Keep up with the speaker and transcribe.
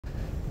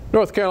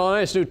North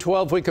Carolina's new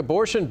 12-week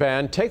abortion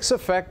ban takes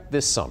effect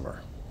this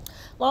summer.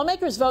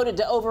 Lawmakers voted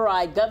to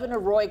override Governor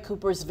Roy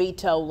Cooper's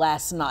veto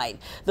last night.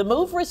 The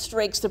move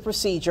restricts the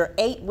procedure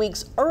 8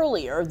 weeks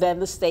earlier than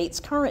the state's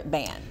current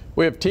ban.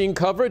 We have team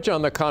coverage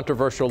on the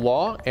controversial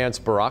law. Ann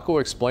Sparacco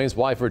explains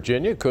why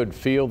Virginia could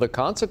feel the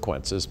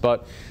consequences.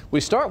 But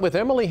we start with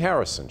Emily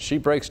Harrison. She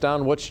breaks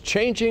down what's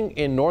changing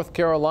in North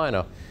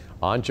Carolina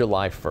on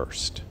July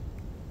 1st.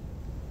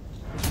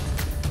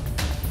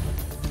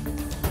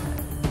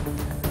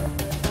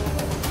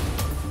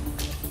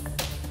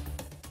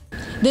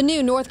 The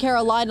new North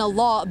Carolina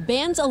law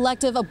bans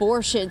elective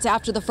abortions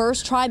after the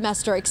first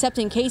trimester, except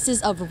in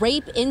cases of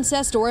rape,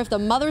 incest, or if the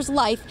mother's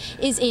life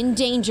is in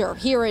danger.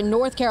 Here in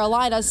North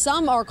Carolina,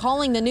 some are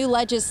calling the new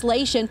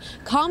legislation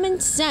common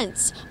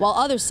sense, while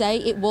others say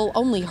it will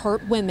only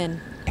hurt women.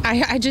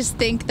 I just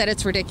think that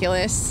it's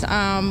ridiculous.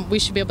 We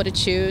should be able to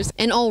choose.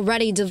 An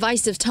already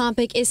divisive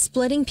topic is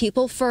splitting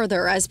people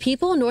further as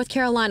people in North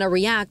Carolina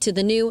react to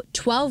the new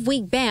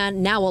 12-week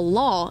ban, now a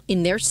law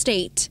in their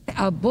state.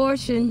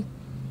 Abortion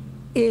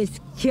is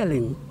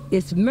killing.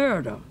 It's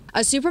murder. A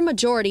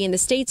supermajority in the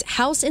state's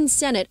House and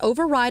Senate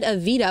override a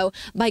veto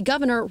by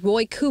Governor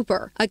Roy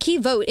Cooper. A key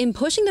vote in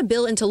pushing the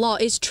bill into law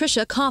is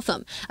Tricia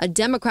Cotham, a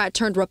Democrat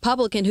turned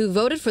Republican who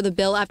voted for the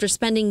bill after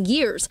spending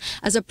years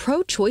as a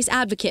pro-choice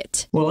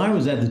advocate. Well, I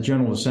was at the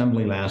General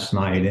Assembly last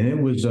night, and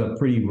it was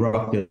pretty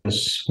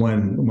ruckus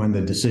when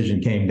the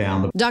decision came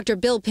down. Dr.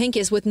 Bill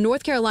Pincus with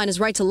North Carolina's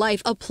Right to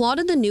Life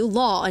applauded the new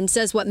law and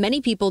says what many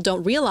people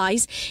don't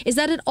realize is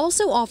that it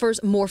also offers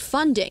more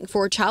funding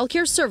for child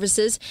care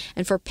services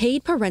and for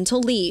paid parental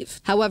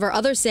leave. However,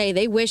 others say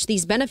they wish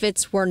these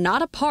benefits were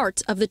not a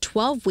part of the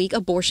 12-week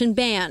abortion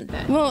ban.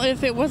 Well,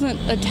 if it wasn't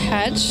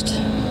attached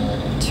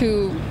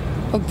to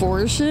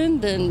abortion,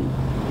 then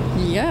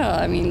yeah,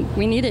 I mean,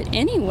 we need it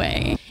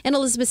anyway. In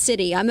Elizabeth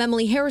City, I'm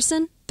Emily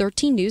Harrison,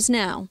 13 News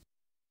Now.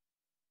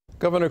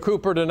 Governor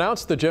Cooper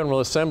denounced the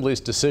General Assembly's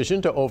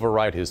decision to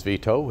override his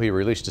veto. He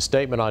released a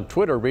statement on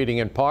Twitter reading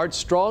in part,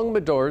 strong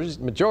majorities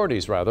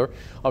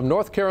of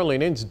North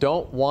Carolinians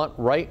don't want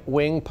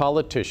right-wing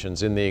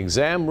politicians in the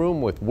exam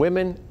room with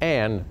women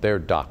and their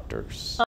doctors.